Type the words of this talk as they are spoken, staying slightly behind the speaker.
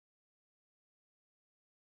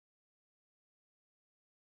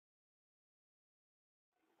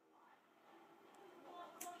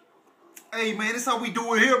Hey man, this how we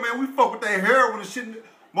do it here, man. We fuck with that heroin and shit.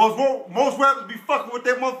 Most rappers be fucking with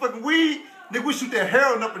that motherfucking weed. Nigga, we shoot that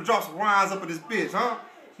heroin up and drop some rhymes up in this bitch, huh?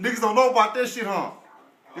 Niggas don't know about that shit, huh?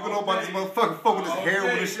 Nigga know about this motherfucking fuck with this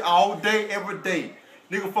heroin and shit all day, every day.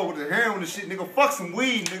 Nigga fuck with the heroin and shit. Nigga, fuck some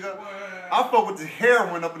weed, nigga. I fuck with this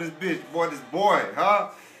heroin up in this bitch, boy, this boy,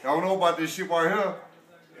 huh? Y'all don't know about this shit right here.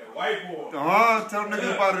 Yeah, white boy. Tell them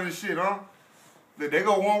niggas about this shit, huh? They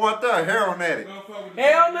go one right there, heroin addict.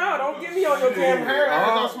 Hell no, don't get me on your camera. Heroin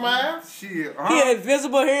addict don't smile. Shit, He an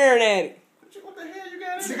invisible heroin addict. What the hell you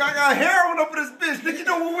got in Nigga, I got heroin up in this bitch. Nigga, you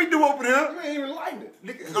know what we do over there? You ain't even lighting it.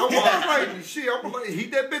 Nigga, I was lighting shit. I'm like,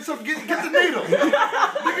 heat that bitch up, get the needle.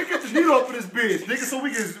 Nigga, get the needle up in this bitch, nigga, so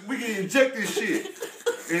we can inject this shit.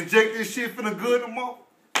 Inject this shit finna good no more.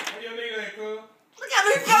 Where your nigga at, cuz? Look at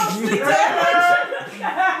me, folks.